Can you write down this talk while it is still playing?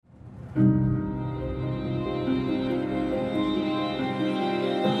I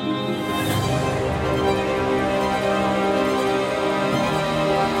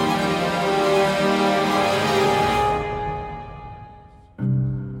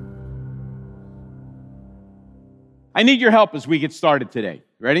need your help as we get started today.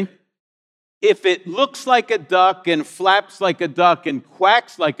 Ready? If it looks like a duck and flaps like a duck and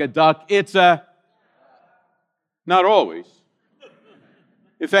quacks like a duck, it's a... Not always.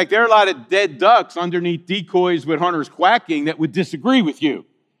 In fact, there are a lot of dead ducks underneath decoys with hunters quacking that would disagree with you.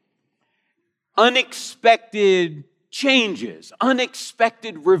 Unexpected changes,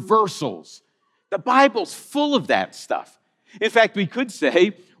 unexpected reversals. The Bible's full of that stuff. In fact, we could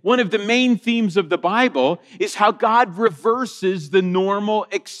say one of the main themes of the Bible is how God reverses the normal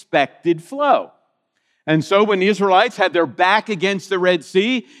expected flow. And so when the Israelites had their back against the Red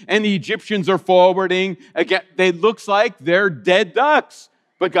Sea and the Egyptians are forwarding, again, it looks like they're dead ducks,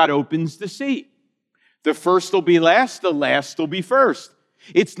 but God opens the sea. The first will be last, the last will be first.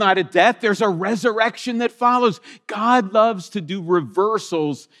 It's not a death, there's a resurrection that follows. God loves to do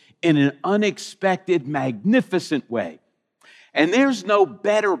reversals in an unexpected, magnificent way. And there's no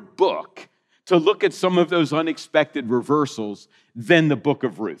better book to look at some of those unexpected reversals than the book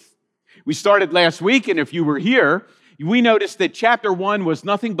of Ruth. We started last week, and if you were here, we noticed that chapter 1 was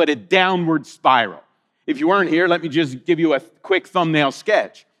nothing but a downward spiral. If you weren't here, let me just give you a quick thumbnail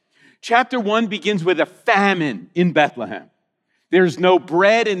sketch. Chapter 1 begins with a famine in Bethlehem. There's no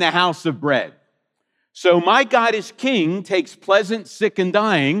bread in the house of bread. So my God is king takes pleasant, sick, and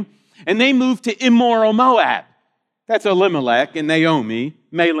dying, and they move to immoral Moab. That's Elimelech and Naomi,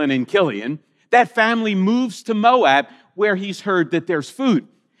 Mahlon and Chilion. That family moves to Moab where he's heard that there's food.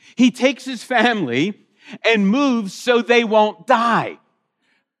 He takes his family and moves so they won't die.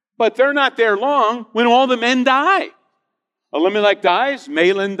 But they're not there long when all the men die. Elimelech dies,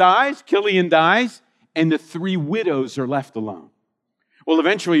 Mahlon dies, Chilion dies, and the 3 widows are left alone. Well,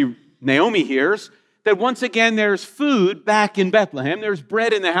 eventually Naomi hears that once again there's food back in Bethlehem. There's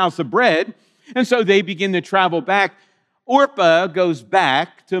bread in the house of bread. And so they begin to travel back. Orpah goes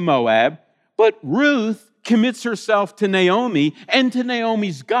back to Moab, but Ruth commits herself to Naomi and to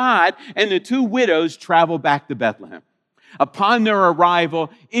Naomi's God, and the 2 widows travel back to Bethlehem. Upon their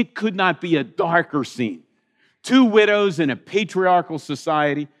arrival, it could not be a darker scene. 2 widows in a patriarchal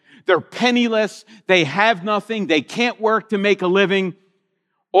society. They're penniless. They have nothing. They can't work to make a living.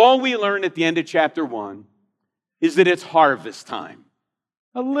 All we learn at the end of chapter 1 is that it's harvest time.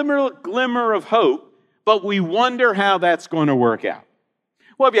 A little glimmer of hope, but we wonder how that's going to work out.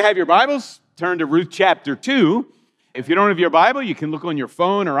 Well, if you have your Bibles, turn to Ruth chapter 2. If you don't have your Bible, you can look on your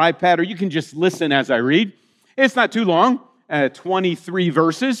phone or iPad, or you can just listen as I read. It's not too long, 23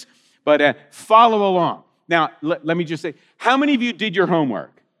 verses, but follow along. Now, let me just say, how many of you did your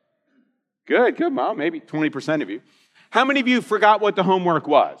homework? Good, well, maybe 20% of you. How many of you forgot what the homework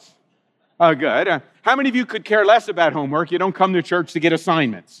was? Oh, good. How many of you could care less about homework? You don't come to church to get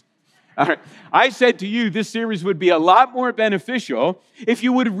assignments. All right. I said to you, this series would be a lot more beneficial if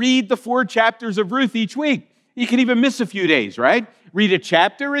you would read the 4 chapters of Ruth each week. You can even miss a few days, right? Read a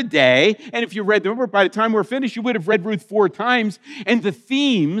chapter a day, and if you read them, by the time we're finished, you would have read Ruth 4 times, and the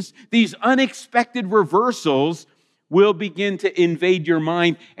themes, these unexpected reversals, will begin to invade your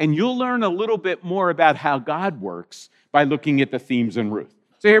mind, and you'll learn a little bit more about how God works by looking at the themes in Ruth.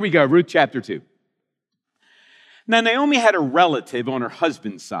 So here we go, Ruth chapter 2. Now Naomi had a relative on her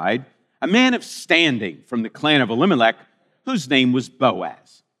husband's side, a man of standing from the clan of Elimelech, whose name was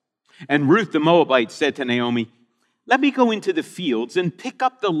Boaz. And Ruth the Moabite said to Naomi, "Let me go into the fields and pick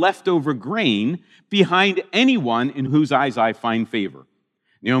up the leftover grain behind anyone in whose eyes I find favor."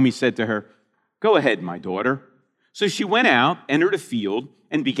 Naomi said to her, "Go ahead, my daughter." So she went out, entered a field,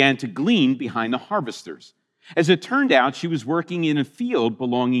 and began to glean behind the harvesters. As it turned out, she was working in a field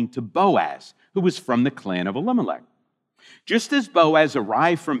belonging to Boaz, who was from the clan of Elimelech. Just as Boaz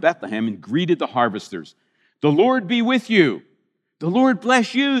arrived from Bethlehem and greeted the harvesters, "The Lord be with you." "The Lord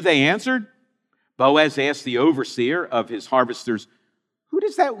bless you," they answered. Boaz asked the overseer of his harvesters, "Who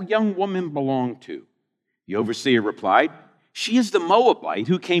does that young woman belong to?" The overseer replied, "She is the Moabite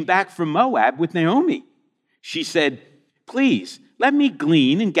who came back from Moab with Naomi." She said, "Please, let me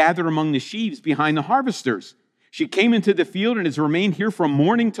glean and gather among the sheaves behind the harvesters." She came into the field and has remained here from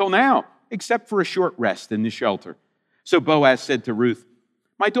morning till now, except for a short rest in the shelter. So Boaz said to Ruth,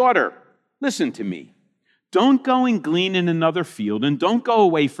 "My daughter, listen to me. Don't go and glean in another field, and don't go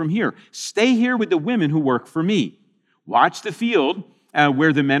away from here. Stay here with the women who work for me. Watch the field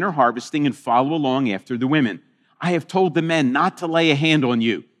where the men are harvesting and follow along after the women. I have told the men not to lay a hand on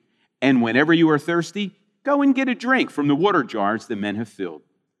you. And whenever you are thirsty, go and get a drink from the water jars the men have filled."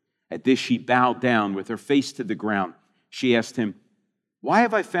 At this, she bowed down with her face to the ground. She asked him, "Why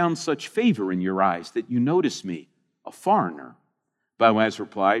have I found such favor in your eyes that you notice me, a foreigner?" Boaz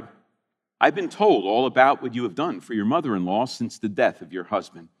replied, "I've been told all about what you have done for your mother-in-law since the death of your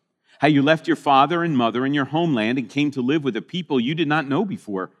husband, how you left your father and mother in your homeland and came to live with a people you did not know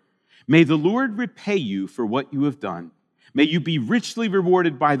before. May the Lord repay you for what you have done. May you be richly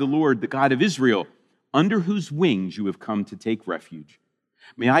rewarded by the Lord, the God of Israel, under whose wings you have come to take refuge.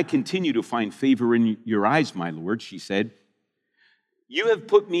 May I continue to find favor in your eyes, my Lord," she said. "You have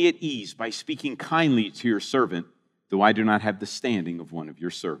put me at ease by speaking kindly to your servant, though I do not have the standing of one of your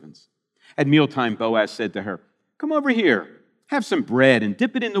servants." At mealtime, Boaz said to her, "Come over here, have some bread and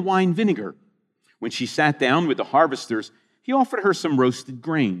dip it in the wine vinegar." When she sat down with the harvesters, he offered her some roasted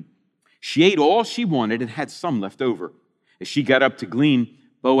grain. She ate all she wanted and had some left over. As she got up to glean,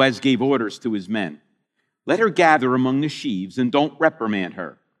 Boaz gave orders to his men. "Let her gather among the sheaves and don't reprimand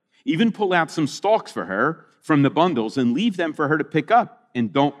her. Even pull out some stalks for her from the bundles and leave them for her to pick up,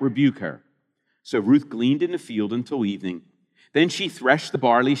 and don't rebuke her." So Ruth gleaned in the field until evening. Then she threshed the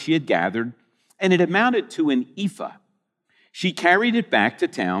barley she had gathered, and it amounted to an ephah. She carried it back to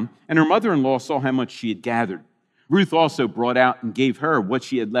town, and her mother-in-law saw how much she had gathered. Ruth also brought out and gave her what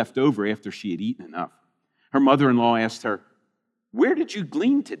she had left over after she had eaten enough. Her mother-in-law asked her, "Where did you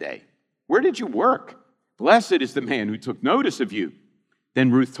glean today? Where did you work? Blessed is the man who took notice of you."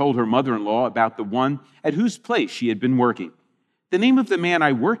 Then Ruth told her mother-in-law about the one at whose place she had been working. "The name of the man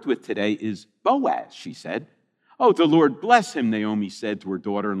I worked with today is Boaz," she said. "Oh, the Lord bless him," Naomi said to her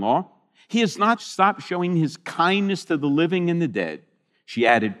daughter-in-law. "He has not stopped showing his kindness to the living and the dead." She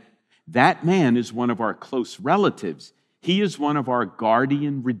added, "That man is one of our close relatives. He is one of our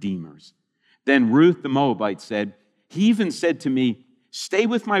guardian redeemers." Then Ruth the Moabite said, "He even said to me, 'Stay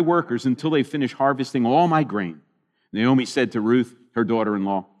with my workers until they finish harvesting all my grain.'" Naomi said to Ruth, her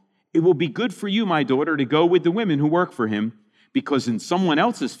daughter-in-law, "It will be good for you, my daughter, to go with the women who work for him, because in someone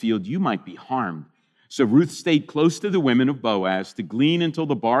else's field you might be harmed." So Ruth stayed close to the women of Boaz to glean until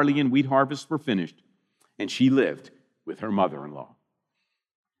the barley and wheat harvests were finished, and she lived with her mother-in-law.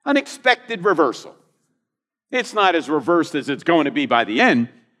 Unexpected reversal. It's not as reversed as it's going to be by the end,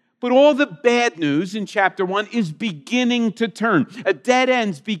 but all the bad news in chapter 1 is beginning to turn. A dead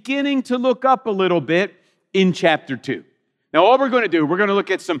end's beginning to look up a little bit in chapter 2. Now, all we're going to do, we're going to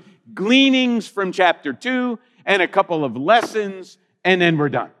look at some gleanings from chapter 2 and a couple of lessons, and then we're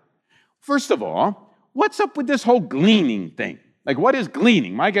done. First of all, what's up with this whole gleaning thing? Like, what is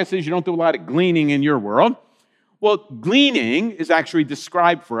gleaning? My guess is you don't do a lot of gleaning in your world. Well, gleaning is actually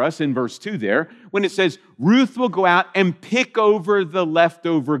described for us in verse 2 there, when it says, Ruth will go out and pick over the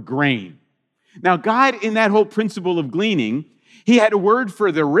leftover grain. Now, God, in that whole principle of gleaning, he had a word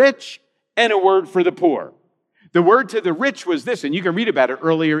for the rich and a word for the poor. The word to the rich was this, and you can read about it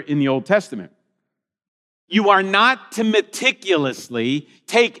earlier in the Old Testament. You are not to meticulously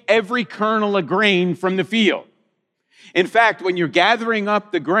take every kernel of grain from the field. In fact, when you're gathering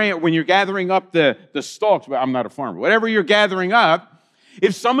up the grain, when you're gathering up the stalks, well, I'm not a farmer, whatever you're gathering up,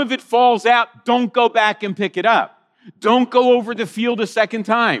 if some of it falls out, don't go back and pick it up. Don't go over the field a second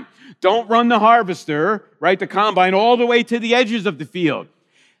time. Don't run the harvester, right, the combine, all the way to the edges of the field.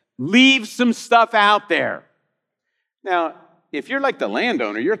 Leave some stuff out there. Now, if you're like the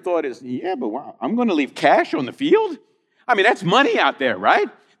landowner, your thought is, yeah, but wow, I'm going to leave cash on the field? I mean, that's money out there, right?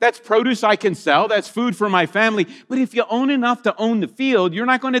 That's produce I can sell. That's food for my family. But if you own enough to own the field, you're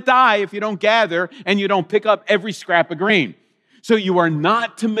not going to die if you don't gather and you don't pick up every scrap of grain. So you are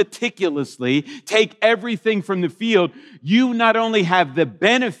not to meticulously take everything from the field. You not only have the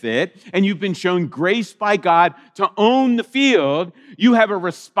benefit, and you've been shown grace by God to own the field, you have a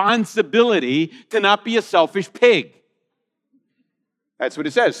responsibility to not be a selfish pig. That's what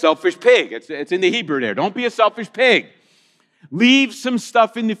it says, selfish pig. It's in the Hebrew there. Don't be a selfish pig. Leave some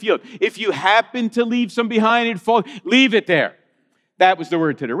stuff in the field. If you happen to leave some behind and fall, leave it there. That was the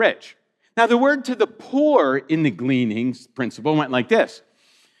word to the rich. Now, the word to the poor in the gleanings principle went like this.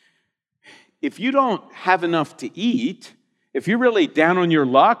 If you don't have enough to eat, if you're really down on your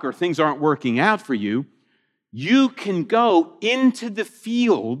luck or things aren't working out for you, you can go into the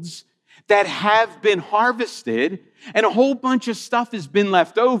fields that have been harvested and a whole bunch of stuff has been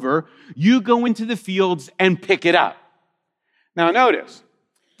left over. You go into the fields and pick it up. Now notice,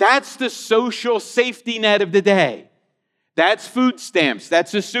 that's the social safety net of the day. That's food stamps,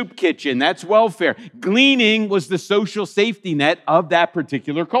 that's a soup kitchen, that's welfare. Gleaning was the social safety net of that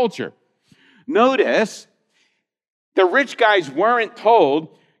particular culture. Notice, the rich guys weren't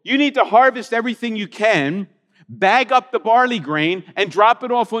told, you need to harvest everything you can, bag up the barley grain, and drop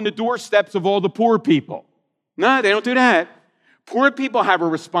it off on the doorsteps of all the poor people. No, they don't do that. Poor people have a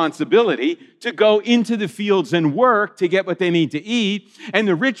responsibility to go into the fields and work to get what they need to eat, and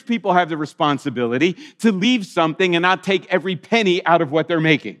the rich people have the responsibility to leave something and not take every penny out of what they're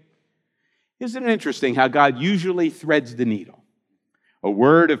making. Isn't it interesting how God usually threads the needle? A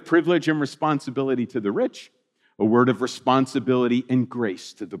word of privilege and responsibility to the rich, a word of responsibility and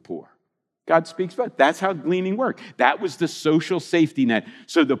grace to the poor. God speaks about it. That's how gleaning worked. That was the social safety net.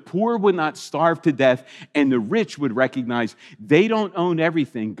 So the poor would not starve to death, and the rich would recognize they don't own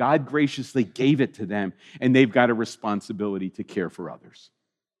everything. God graciously gave it to them, and they've got a responsibility to care for others.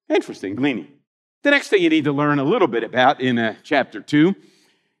 Interesting, gleaning. The next thing you need to learn a little bit about in chapter 2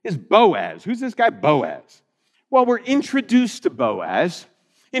 is Boaz. Who's this guy, Boaz? Well, we're introduced to Boaz,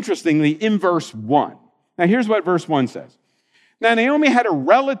 interestingly, in verse 1. Now, here's what verse 1 says. Now, Naomi had a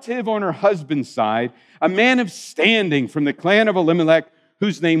relative on her husband's side, a man of standing from the clan of Elimelech,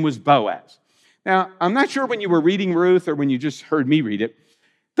 whose name was Boaz. Now, I'm not sure when you were reading Ruth or when you just heard me read it,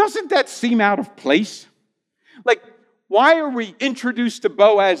 doesn't that seem out of place? Like, why are we introduced to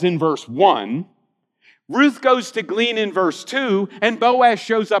Boaz in verse 1? Ruth goes to glean in verse 2, and Boaz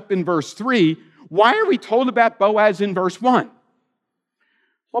shows up in verse 3. Why are we told about Boaz in verse 1?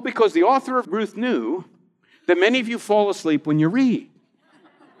 Well, because the author of Ruth knew that many of you fall asleep when you read.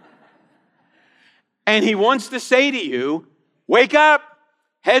 And he wants to say to you, wake up,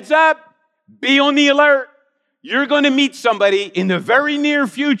 heads up, be on the alert. You're going to meet somebody in the very near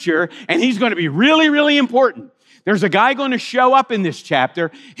future, and he's going to be really, really important. There's a guy going to show up in this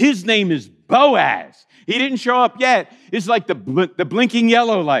chapter. His name is Boaz. He didn't show up yet. It's like the blinking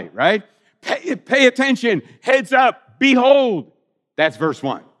yellow light, right? Pay attention, heads up, behold. That's verse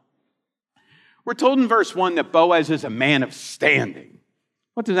 1. We're told in verse 1 that Boaz is a man of standing.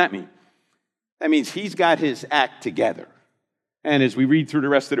 What does that mean? That means he's got his act together. And as we read through the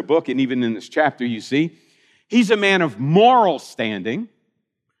rest of the book, and even in this chapter, you see, he's a man of moral standing,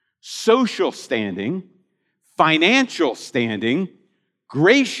 social standing, financial standing,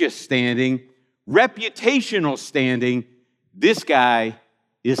 gracious standing, reputational standing. This guy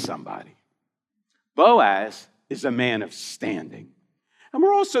is somebody. Boaz is a man of standing. And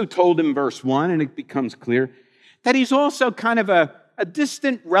we're also told in verse 1, and it becomes clear, that he's also kind of a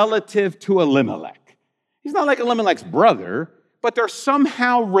distant relative to Elimelech. He's not like Elimelech's brother, but they're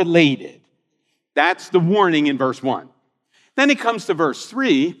somehow related. That's the warning in verse 1. Then it comes to verse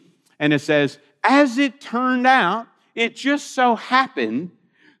 3, and it says, as it turned out, it just so happened,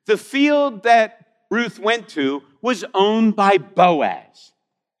 the field that Ruth went to was owned by Boaz.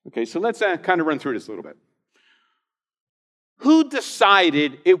 Okay, so let's kind of run through this a little bit. Who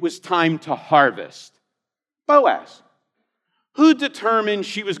decided it was time to harvest? Boaz. Who determined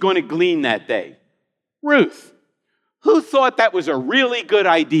she was going to glean that day? Ruth. Who thought that was a really good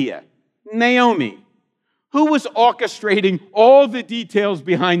idea? Naomi. Who was orchestrating all the details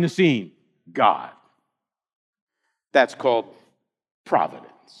behind the scene? God. That's called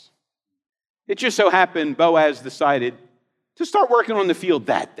providence. It just so happened Boaz decided to start working on the field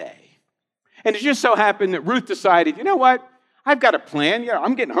that day. And it just so happened that Ruth decided, you know what? I've got a plan. Yeah,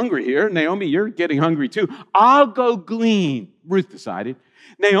 I'm getting hungry here. Naomi, you're getting hungry too. I'll go glean, Ruth decided.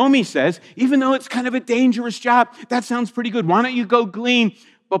 Naomi says, even though it's kind of a dangerous job, that sounds pretty good. Why don't you go glean?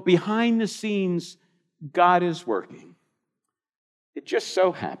 But behind the scenes, God is working. It just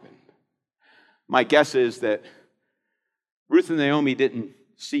so happened. My guess is that Ruth and Naomi didn't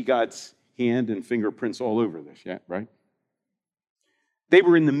see God's hand and fingerprints all over this yet, right? They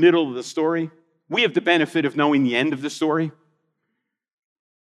were in the middle of the story. We have the benefit of knowing the end of the story.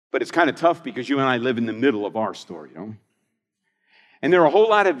 But it's kind of tough because you and I live in the middle of our story, don't we? And there are a whole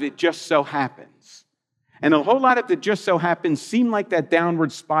lot of it just so happens. And a whole lot of it just so happens seem like that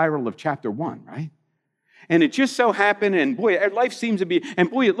downward spiral of chapter 1, right? And it just so happened, and boy, life seems to be, and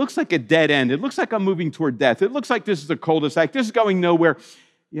boy, it looks like a dead end. It looks like I'm moving toward death. It looks like this is a cul-de-sac. This is going nowhere.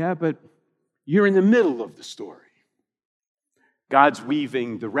 Yeah, but you're in the middle of the story. God's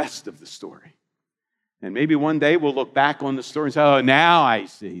weaving the rest of the story. And maybe one day we'll look back on the story and say, oh, now I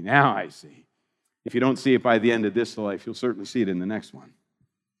see, now I see. If you don't see it by the end of this life, you'll certainly see it in the next one.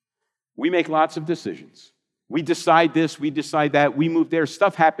 We make lots of decisions. We decide this, we decide that, we move there.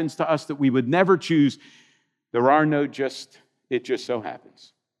 Stuff happens to us that we would never choose. There are no it just so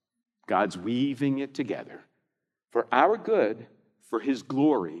happens. God's weaving it together for our good, for his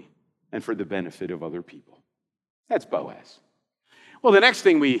glory, and for the benefit of other people. That's Boaz. Well, the next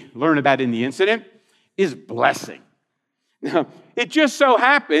thing we learn about in the incident is blessing. Now, it just so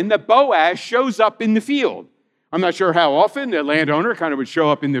happened that Boaz shows up in the field. I'm not sure how often the landowner kind of would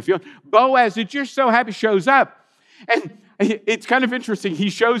show up in the field. Boaz, it just so happens, shows up. And it's kind of interesting. He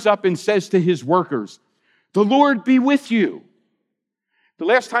shows up and says to his workers, the Lord be with you. The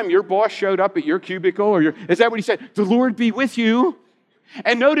last time your boss showed up at your cubicle, is that what he said? The Lord be with you.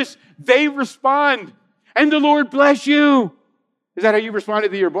 And notice they respond, and the Lord bless you. Is that how you responded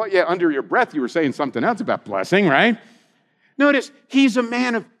to your boss? Yeah, under your breath you were saying something else about blessing, right? Notice he's a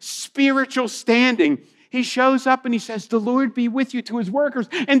man of spiritual standing. He shows up and he says, the Lord be with you to his workers.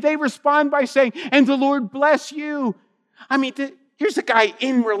 And they respond by saying, and the Lord bless you. I mean, here's a guy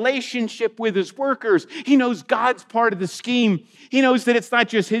in relationship with his workers. He knows God's part of the scheme. He knows that it's not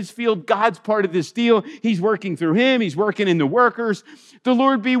just his field, God's part of this deal. He's working through him. He's working in the workers. The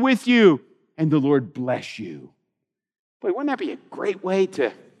Lord be with you, and the Lord bless you. Boy, wouldn't that be a great way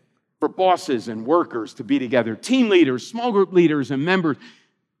for bosses and workers to be together, team leaders, small group leaders, and members?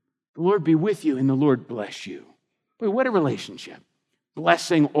 The Lord be with you, and the Lord bless you. Boy, what a relationship.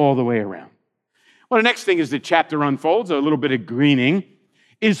 Blessing all the way around. Well, the next thing as the chapter unfolds, a little bit of greening,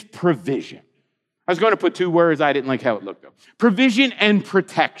 is provision. I was going to put two words. I didn't like how it looked, though. Provision and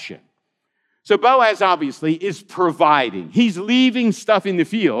protection. So Boaz, obviously, is providing. He's leaving stuff in the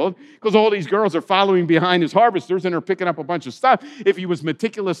field because all these girls are following behind his harvesters and are picking up a bunch of stuff. If he was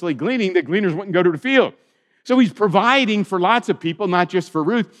meticulously gleaning, the gleaners wouldn't go to the field. So he's providing for lots of people, not just for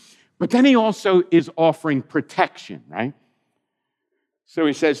Ruth. But then he also is offering protection, right? So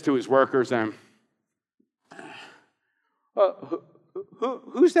he says to his workers,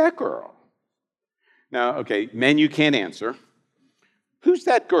 who's that girl? Now, okay, men, you can't answer. Who's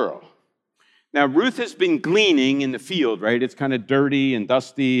that girl? Now, Ruth has been gleaning in the field, right? It's kind of dirty and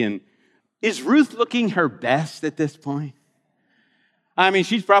dusty. And is Ruth looking her best at this point? I mean,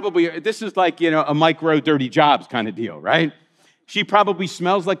 she's probably, this is like, a micro dirty jobs kind of deal, right? She probably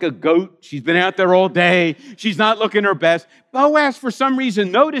smells like a goat. She's been out there all day. She's not looking her best. Boaz, for some reason,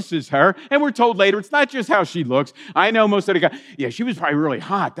 notices her, and we're told later it's not just how she looks. I know most of the guys, yeah, she was probably really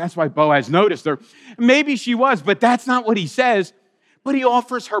hot. That's why Boaz noticed her. Maybe she was, but that's not what he says. But he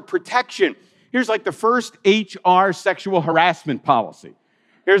offers her protection. Here's like the first HR sexual harassment policy.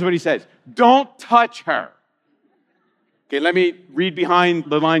 Here's what he says. Don't touch her. Okay, let me read behind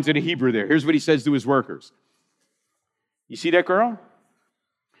the lines of the Hebrew there. Here's what he says to his workers. You see that girl?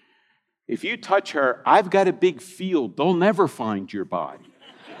 If you touch her, I've got a big field. They'll never find your body.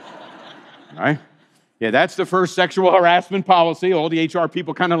 Right? Yeah, that's the first sexual harassment policy. All the HR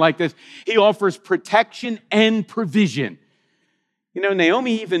people kind of like this. He offers protection and provision.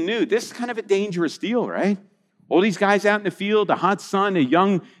 Naomi even knew this is kind of a dangerous deal, right? All these guys out in the field, the hot sun, the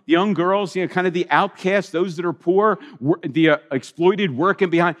young girls, kind of the outcasts, those that are poor, the exploited working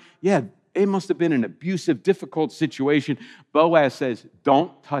behind. Yeah, it must have been an abusive, difficult situation. Boaz says,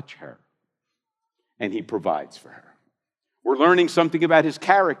 don't touch her. And he provides for her. We're learning something about his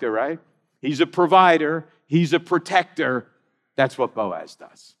character, right? He's a provider. He's a protector. That's what Boaz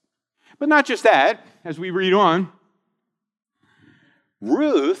does. But not just that. As we read on,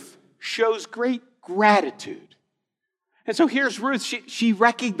 Ruth shows great gratitude. And so here's Ruth. She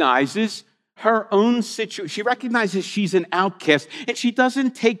recognizes her own situation. She recognizes she's an outcast, and she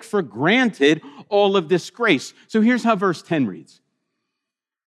doesn't take for granted all of this grace. So here's how verse 10 reads.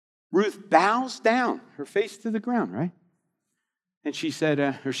 Ruth bows down, her face to the ground, right? And she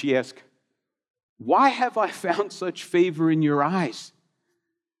said, she asked, why have I found such favor in your eyes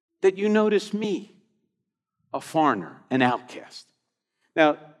that you notice me, a foreigner, an outcast?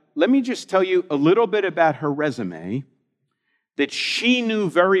 Now, let me just tell you a little bit about her resume that she knew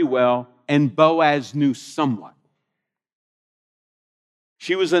very well and Boaz knew somewhat.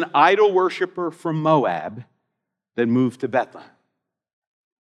 She was an idol worshiper from Moab that moved to Bethlehem.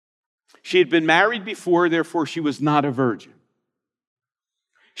 She had been married before, therefore she was not a virgin.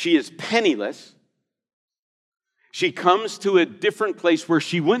 She is penniless. She comes to a different place where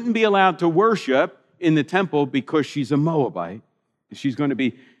she wouldn't be allowed to worship in the temple because she's a Moabite. She's going to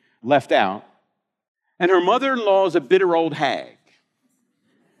be left out. And her mother-in-law is a bitter old hag.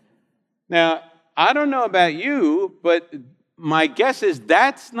 Now, I don't know about you, but my guess is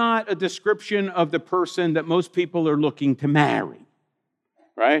that's not a description of the person that most people are looking to marry,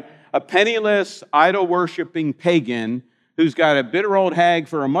 right? A penniless, idol-worshiping pagan who's got a bitter old hag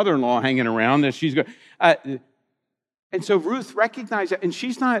for a mother-in-law hanging around. That she's and so Ruth recognized that, and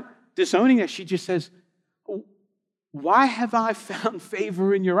she's not disowning that. She just says, why have I found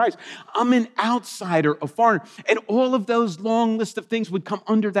favor in your eyes? I'm an outsider, a foreigner. And all of those long list of things would come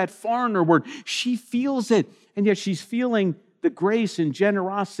under that foreigner word. She feels it, and yet she's feeling the grace and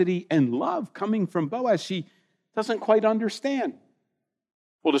generosity and love coming from Boaz. She doesn't quite understand.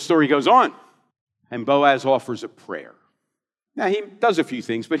 Well, the story goes on, and Boaz offers a prayer. Now, he does a few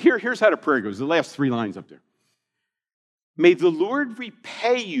things, but here's how the prayer goes, the last 3 lines up there. May the Lord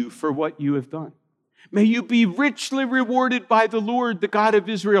repay you for what you have done. May you be richly rewarded by the Lord, the God of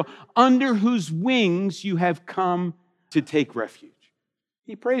Israel, under whose wings you have come to take refuge.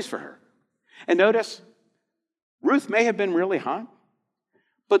 He prays for her. And notice, Ruth may have been really hot,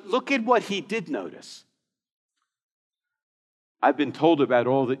 but look at what he did notice. I've been told about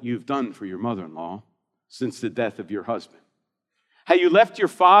all that you've done for your mother-in-law since the death of your husband. How you left your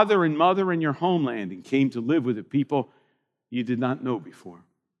father and mother and your homeland and came to live with a people you did not know before.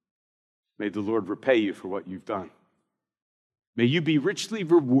 May the Lord repay you for what you've done. May you be richly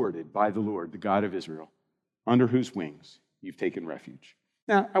rewarded by the Lord, the God of Israel, under whose wings you've taken refuge.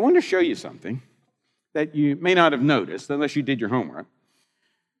 Now, I want to show you something that you may not have noticed unless you did your homework.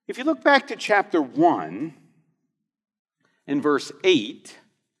 If you look back to chapter 1 and verse 8,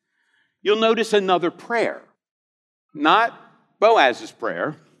 you'll notice another prayer. Not Boaz's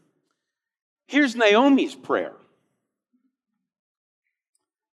prayer. Here's Naomi's prayer.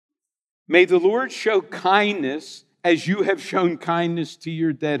 May the Lord show kindness as you have shown kindness to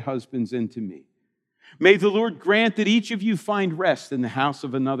your dead husbands and to me. May the Lord grant that each of you find rest in the house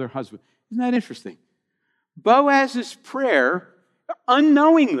of another husband. Isn't that interesting? Boaz's prayer,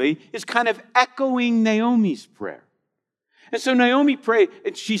 unknowingly, is kind of echoing Naomi's prayer. And so Naomi prayed,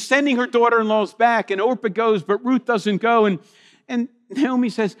 and she's sending her daughter-in-laws back, and Orpah goes, but Ruth doesn't go. And Naomi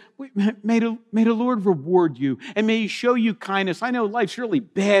says, may the Lord reward you, and may he show you kindness. I know life's really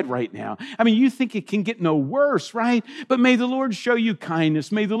bad right now. I mean, you think it can get no worse, right? But may the Lord show you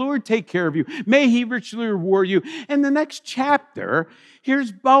kindness. May the Lord take care of you. May he richly reward you. And the next chapter,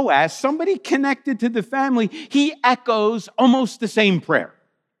 here's Boaz, somebody connected to the family. He echoes almost the same prayer.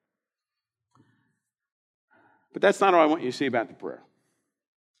 But that's not all I want you to see about the prayer.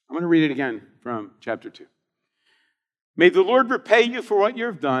 I'm going to read it again from chapter 2. May the Lord repay you for what you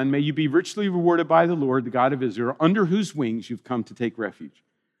have done. May you be richly rewarded by the Lord, the God of Israel, under whose wings you've come to take refuge.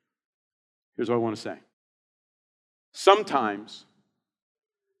 Here's what I want to say. Sometimes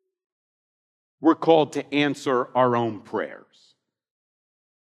we're called to answer our own prayers.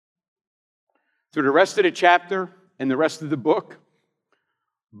 Through the rest of the chapter and the rest of the book,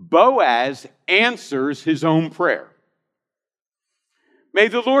 Boaz answers his own prayer. May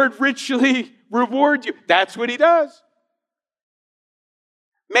the Lord richly reward you. That's what he does.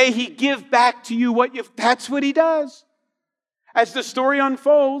 May he give back to you what you've... That's what he does. As the story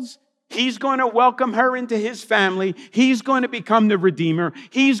unfolds, he's going to welcome her into his family. He's going to become the Redeemer.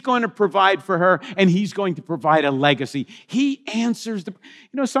 He's going to provide for her, and he's going to provide a legacy. He answers the...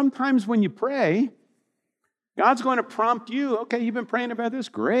 sometimes when you pray, God's going to prompt you. Okay, you've been praying about this?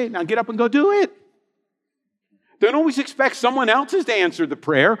 Great. Now get up and go do it. Don't always expect someone else to answer the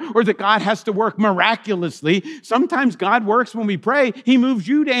prayer or that God has to work miraculously. Sometimes God works when we pray. He moves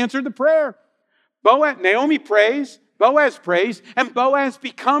you to answer the prayer. Naomi prays, Boaz prays, and Boaz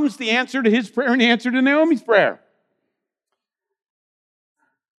becomes the answer to his prayer and the answer to Naomi's prayer.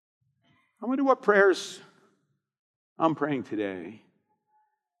 I wonder what prayers I'm praying today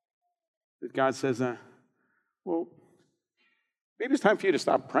that God says, well, maybe it's time for you to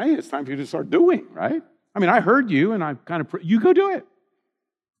stop praying. It's time for you to start doing, right? I mean, I heard you, and I kind of you go do it.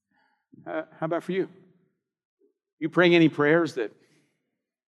 How about for you? You praying any prayers that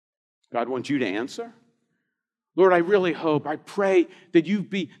God wants you to answer? Lord, I really hope, I pray that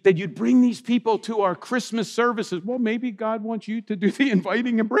you'd bring these people to our Christmas services. Well, maybe God wants you to do the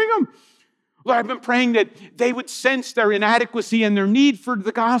inviting and bring them. Lord, I've been praying that they would sense their inadequacy and their need for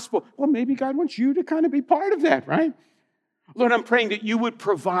the gospel. Well, maybe God wants you to kind of be part of that, right? Lord, I'm praying that you would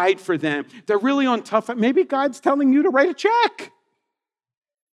provide for them. They're really on tough. Maybe God's telling you to write a check.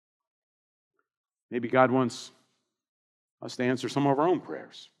 Maybe God wants us to answer some of our own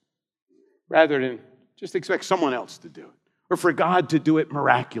prayers rather than just expect someone else to do it or for God to do it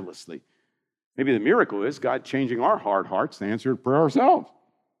miraculously. Maybe the miracle is God changing our hard hearts to answer prayer ourselves.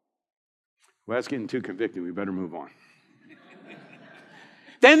 Well, that's getting too convicting. We better move on.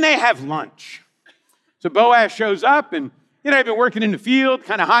 Then they have lunch. So Boaz shows up and they've been working in the field,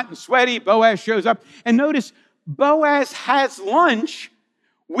 kind of hot and sweaty. Boaz shows up. And notice, Boaz has lunch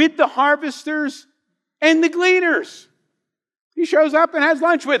with the harvesters and the gleaners. He shows up and has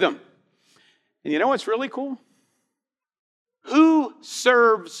lunch with them. And you know what's really cool? Who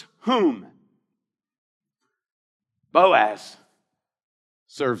serves whom? Boaz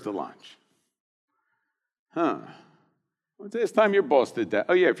serves the lunch. When's the last time your boss did that?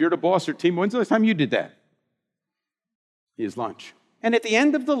 Oh, yeah, if you're the boss or team, when's the last time you did that? His lunch. And at the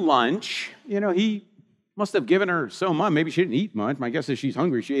end of the lunch, he must have given her so much. Maybe she didn't eat much. My guess is she's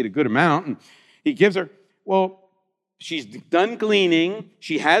hungry. She ate a good amount. And he gives her, well, she's done gleaning,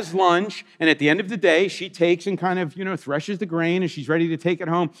 she has lunch, and at the end of the day, she takes and kind of, threshes the grain, and she's ready to take it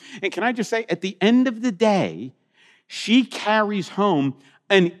home. And can I just say, at the end of the day, she carries home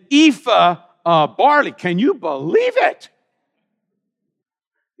an ephah of barley. Can you believe it?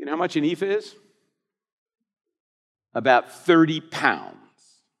 You know how much an ephah is? About 30 pounds.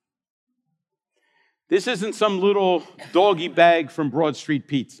 This isn't some little doggy bag from Broad Street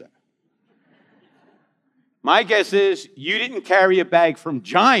Pizza. My guess is you didn't carry a bag from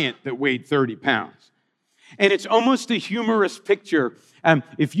Giant that weighed 30 pounds. And it's almost a humorous picture.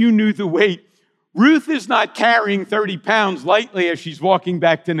 If you knew the weight, Ruth is not carrying 30 pounds lightly as she's walking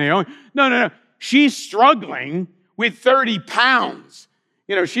back to Naomi. No. She's struggling with 30 pounds.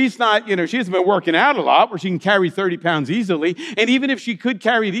 She's not, she hasn't been working out a lot where she can carry 30 pounds easily. And even if she could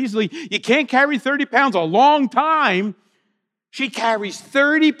carry it easily, you can't carry 30 pounds a long time. She carries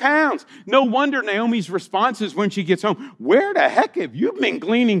 30 pounds. No wonder Naomi's response is when she gets home, where the heck have you been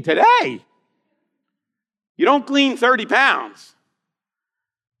gleaning today? You don't glean 30 pounds.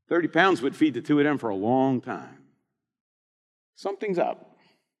 30 pounds would feed the two of them for a long time. Something's up.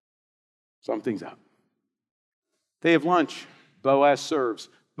 Something's up. They have lunch. Boaz serves.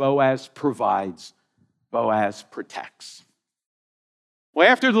 Boaz provides. Boaz protects. Well,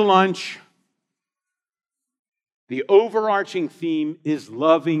 after the lunch, the overarching theme is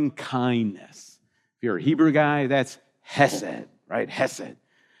loving kindness. If you're a Hebrew guy, that's hesed, right? Hesed.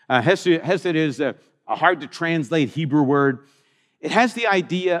 Hesed is a hard to translate Hebrew word. It has the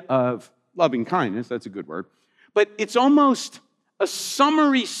idea of loving kindness. That's a good word. But it's almost a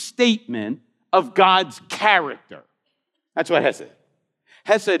summary statement of God's character. That's what hesed is.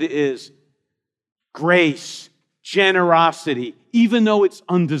 Hesed is grace, generosity, even though it's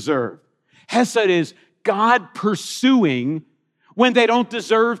undeserved. Hesed is God pursuing when they don't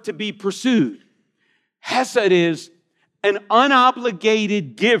deserve to be pursued. Hesed is an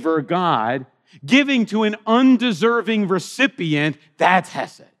unobligated giver, God, giving to an undeserving recipient. That's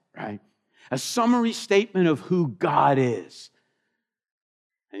hesed, right? A summary statement of who God is.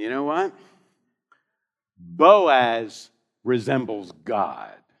 And you know what? Boaz resembles God.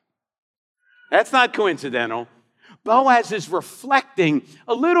 That's not coincidental. Boaz is reflecting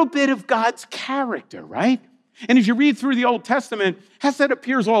a little bit of God's character, right? And as you read through the Old Testament, hesed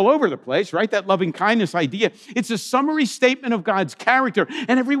appears all over the place, right? That loving kindness idea. It's a summary statement of God's character.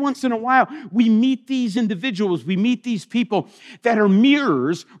 And every once in a while, we meet these individuals, we meet these people that are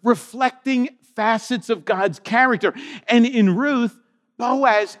mirrors reflecting facets of God's character. And in Ruth,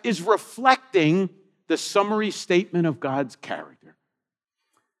 Boaz is reflecting the summary statement of God's character.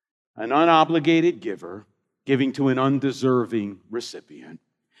 An unobligated giver, giving to an undeserving recipient,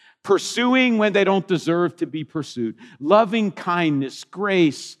 pursuing when they don't deserve to be pursued, loving kindness,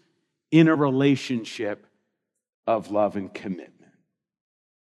 grace in a relationship of love and commitment.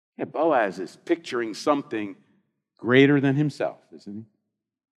 Yeah, Boaz is picturing something greater than himself, isn't he?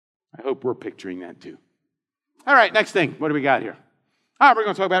 I hope we're picturing that too. All right, next thing. What do we got here? All right, we're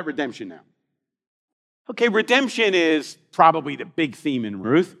going to talk about redemption now. Okay, redemption is probably the big theme in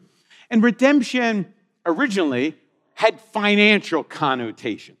Ruth. And redemption originally had financial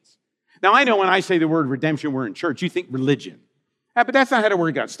connotations. Now, I know when I say the word redemption, we're in church, you think religion. But that's not how the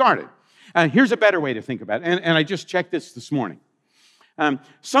word got started. Here's a better way to think about it, and I just checked this morning.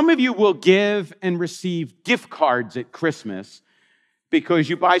 Some of you will give and receive gift cards at Christmas because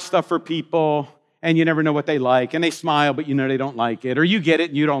you buy stuff for people and you never know what they like, and they smile, but you know they don't like it, or you get it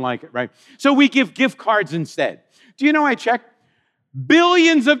and you don't like it, right? So we give gift cards instead. Do you know I checked?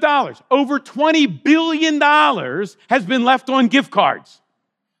 Billions of dollars, over $20 billion has been left on gift cards.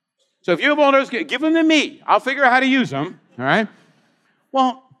 So if you have all those, give them to me. I'll figure out how to use them, all right?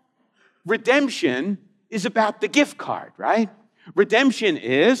 Well, redemption is about the gift card, right? Redemption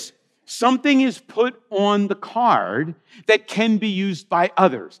is something is put on the card that can be used by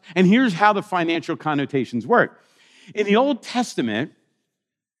others. And here's how the financial connotations work. In the Old Testament,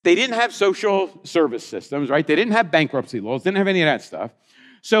 they didn't have social service systems, right? They didn't have bankruptcy laws, didn't have any of that stuff.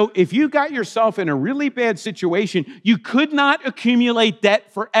 So if you got yourself in a really bad situation, you could not accumulate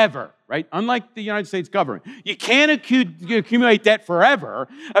debt forever, right? Unlike the United States government. You can't accumulate debt forever.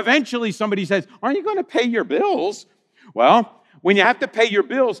 Eventually somebody says, aren't you going to pay your bills? Well, when you have to pay your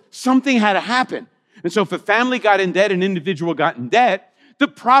bills, something had to happen. And so if a family got in debt, an individual got in debt, the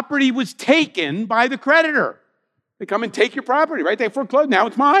property was taken by the creditor. They come and take your property, right? They foreclose. Now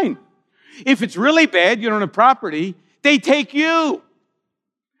it's mine. If it's really bad, you don't have property, they take you.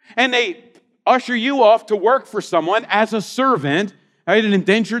 And they usher you off to work for someone as a servant, right? An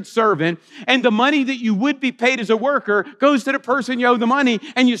indentured servant. And the money that you would be paid as a worker goes to the person you owe the money,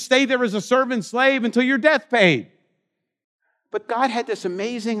 and you stay there as a servant slave until your death paid. But God had this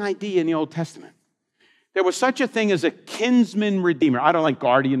amazing idea in the Old Testament. There was such a thing as a kinsman redeemer. I don't like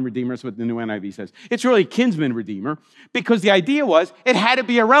guardian redeemer, that's what the new NIV says. It's really kinsman redeemer because the idea was it had to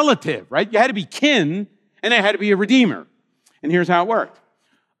be a relative, right? You had to be kin, and it had to be a redeemer. And here's how it worked.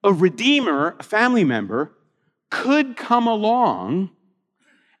 A redeemer, a family member, could come along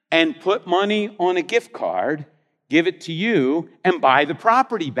and put money on a gift card, give it to you, and buy the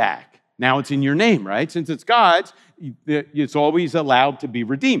property back. Now it's in your name, right? Since it's God's, it's always allowed to be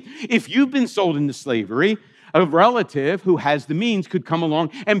redeemed. If you've been sold into slavery, a relative who has the means could come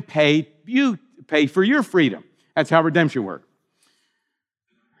along and pay for your freedom. That's how redemption works.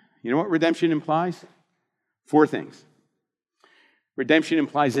 You know what redemption implies? 4 things. Redemption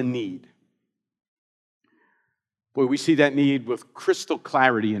implies a need. Boy, we see that need with crystal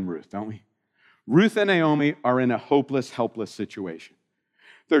clarity in Ruth, don't we? Ruth and Naomi are in a hopeless, helpless situation.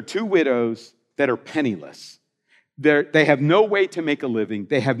 They're 2 widows that are penniless. They have no way to make a living.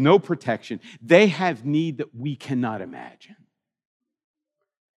 They have no protection. They have need that we cannot imagine.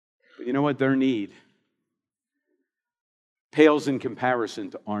 But you know what? Their need pales in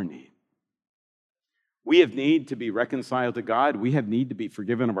comparison to our need. We have need to be reconciled to God. We have need to be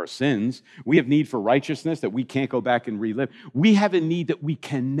forgiven of our sins. We have need for righteousness that we can't go back and relive. We have a need that we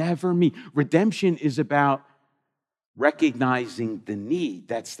can never meet. Redemption is about recognizing the need.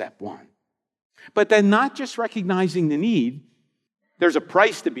 That's step 1. But then not just recognizing the need, there's a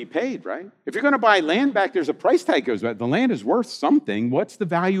price to be paid, right? If you're going to buy land back, there's a price tag goes back. The land is worth something. What's the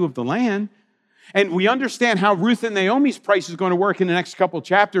value of the land? And we understand how Ruth and Naomi's price is going to work in the next couple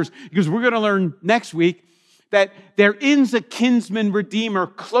chapters because we're going to learn next week that there is a kinsman redeemer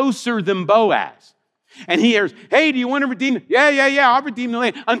closer than Boaz. And he hears, hey, do you want to redeem it? Yeah, I'll redeem the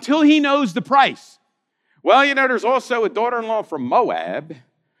land until he knows the price. Well, there's also a daughter-in-law from Moab.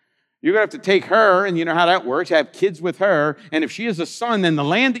 You're going to have to take her, and you know how that works. You have kids with her, and if she has a son, then the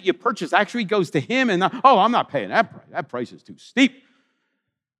land that you purchase actually goes to him, and I'm not paying that price. That price is too steep.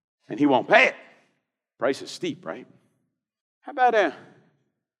 And he won't pay it. Price is steep, right? How about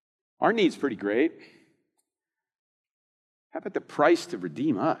our need's pretty great. How about the price to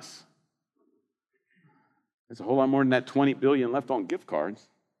redeem us? There's a whole lot more than that $20 billion left on gift cards.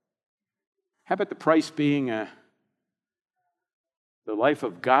 How about the price being the life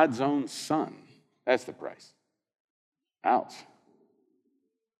of God's own son? That's the price. Ouch.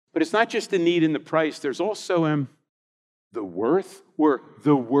 But it's not just the need and the price. There's also the worth or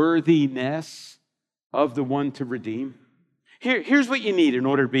the worthiness of the one to redeem. Here's what you need in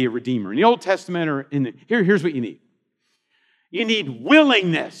order to be a redeemer. In the Old Testament or here's what you need. You need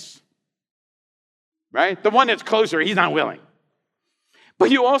willingness, right? The one that's closer, he's not willing. But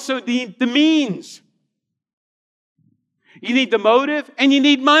you also need the means. You need the motive and you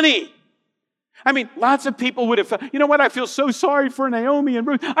need money. I mean, lots of people would have thought, you know what, I feel so sorry for Naomi and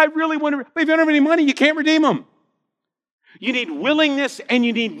Ruth. I really want to, but if you don't have any money, you can't redeem them. You need willingness and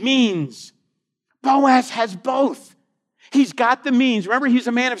you need means. Boaz has both. He's got the means. Remember, he's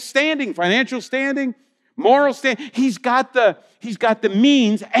a man of standing, financial standing, moral standing. He's got the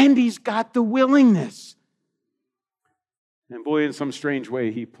means and he's got the willingness. And boy, in some strange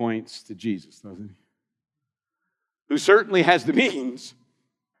way, he points to Jesus, doesn't he? Who certainly has the means.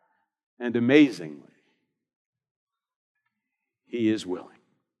 And amazingly, he is willing.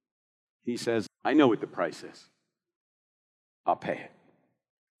 He says, I know what the price is. I'll pay it.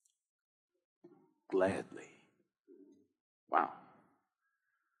 Gladly. Wow.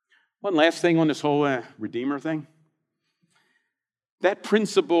 One last thing on this whole Redeemer thing. That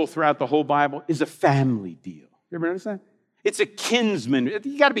principle throughout the whole Bible is a family deal. You ever notice that? It's a kinsman.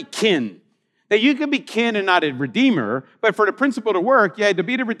 You got to be kin. Now, you can be kin and not a redeemer, but for the principle to work, to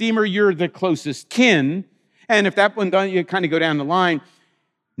be the redeemer, you're the closest kin. And if that one done, you kind of go down the line.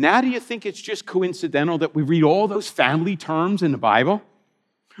 Now, do you think it's just coincidental that we read all those family terms in the Bible?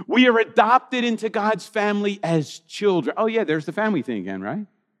 We are adopted into God's family as children. Oh, yeah, there's the family thing again, right?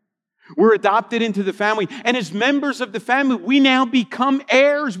 We're adopted into the family. And as members of the family, we now become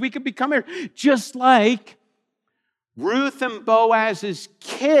heirs. We can become heirs. Just like Ruth and Boaz's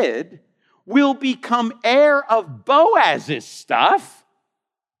kid will become heir of Boaz's stuff.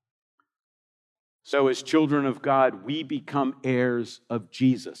 So as children of God, we become heirs of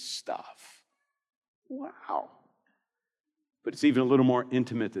Jesus' stuff. Wow. But it's even a little more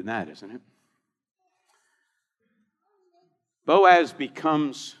intimate than that, isn't it? Boaz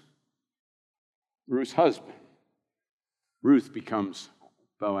becomes Ruth's husband. Ruth becomes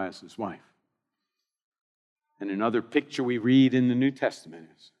Boaz's wife. And another picture we read in the New Testament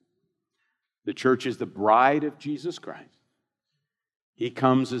is the church is the bride of Jesus Christ. He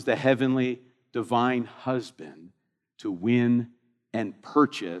comes as the heavenly divine husband to win and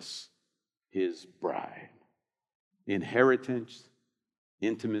purchase his bride. Inheritance,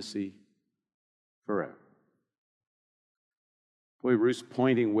 intimacy, forever. Boy, Ruth's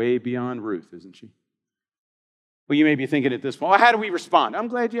pointing way beyond Ruth, isn't she? Well, you may be thinking at this point, well, how do we respond? I'm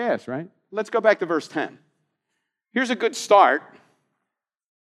glad you asked, right? Let's go back to verse 10. Here's a good start.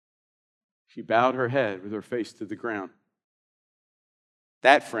 She bowed her head with her face to the ground.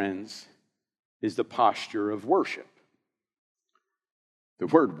 That, friends, is the posture of worship. The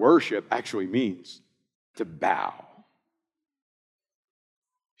word worship actually means to bow.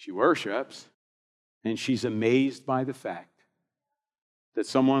 She worships, and she's amazed by the fact that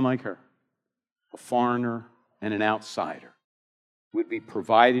someone like her, a foreigner and an outsider, would be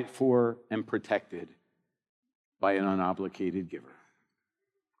provided for and protected by an unobligated giver.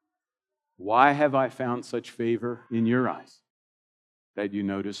 Why have I found such favor in your eyes that you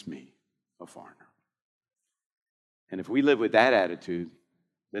notice me, a foreigner? And if we live with that attitude,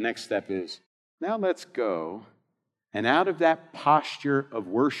 the next step is, now let's go, and out of that posture of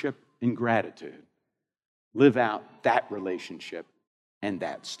worship and gratitude, live out that relationship and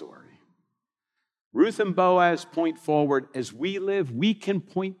that story. Ruth and Boaz point forward. As we live, we can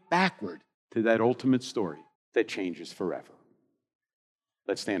point backward to that ultimate story that changes forever.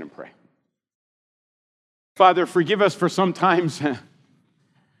 Let's stand and pray. Father, forgive us for sometimes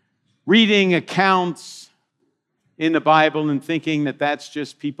reading accounts in the Bible and thinking that that's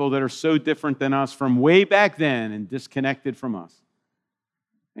just people that are so different than us from way back then and disconnected from us.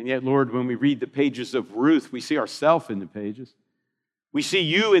 And yet, Lord, when we read the pages of Ruth, we see ourselves in the pages. We see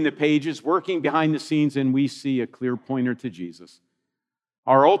you in the pages working behind the scenes, and we see a clear pointer to Jesus,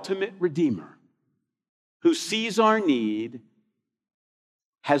 our ultimate Redeemer, who sees our need,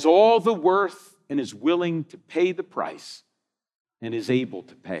 has all the worth, and is willing to pay the price, and is able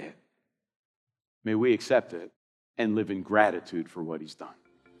to pay it. May we accept it and live in gratitude for what he's done.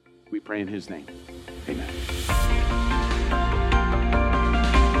 We pray in his name. Amen.